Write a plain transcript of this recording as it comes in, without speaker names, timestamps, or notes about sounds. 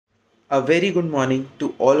A very good morning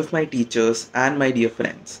to all of my teachers and my dear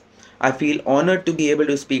friends. I feel honored to be able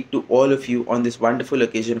to speak to all of you on this wonderful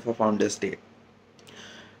occasion for Founders Day.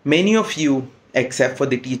 Many of you, except for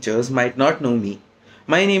the teachers, might not know me.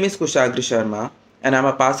 My name is Kushagra Sharma and I'm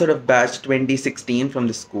a passer of batch 2016 from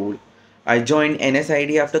the school. I joined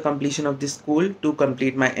NSID after completion of this school to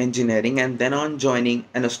complete my engineering and then on joining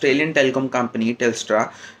an Australian telecom company,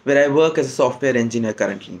 Telstra, where I work as a software engineer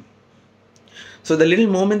currently. So, the little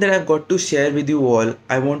moment that I've got to share with you all,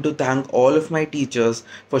 I want to thank all of my teachers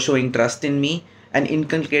for showing trust in me and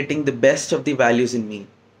inculcating the best of the values in me.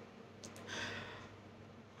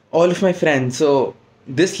 All of my friends, so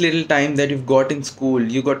this little time that you've got in school,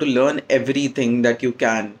 you got to learn everything that you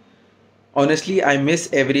can. Honestly, I miss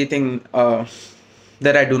everything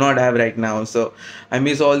that I do not have right now. So, I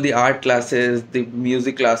miss all the art classes, the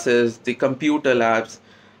music classes, the computer labs.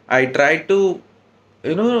 I try to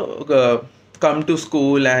you know come to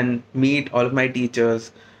school and meet all of my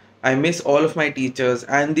teachers. I miss all of my teachers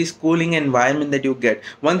and the schooling environment that you get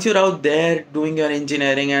once you're out there doing your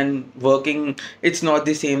engineering and working. It's not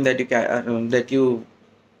the same that you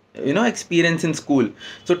experience in school.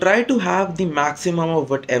 So try to have the maximum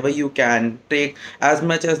of whatever you can, take as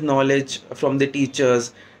much as knowledge from the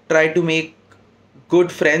teachers, try to make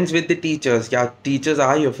good friends with the teachers. Yeah, teachers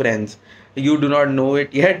are your friends. You do not know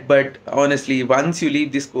it yet, but honestly, once you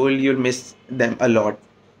leave the school, you'll miss them a lot.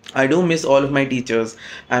 I do miss all of my teachers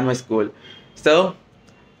and my school. So,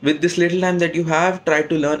 with this little time that you have, try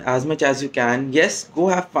to learn as much as you can. Yes, go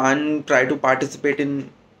have fun, try to participate in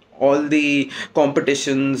all the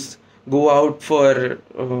competitions, go out for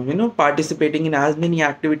participating in as many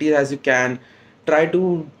activities as you can. Try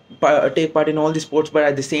to take part in all the sports, but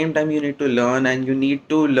at the same time you need to learn, and you need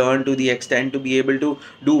to learn to the extent to be able to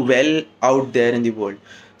do well out there in the world.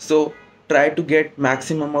 So try to get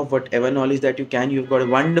maximum of whatever knowledge that you can. You've got a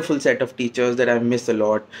wonderful set of teachers that I miss a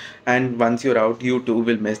lot, and once you're out, you too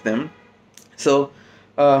will miss them. So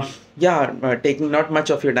taking not much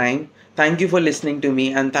of your time, thank you for listening to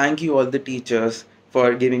me, and thank you all the teachers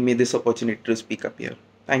for giving me this opportunity to speak up here.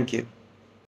 Thank you.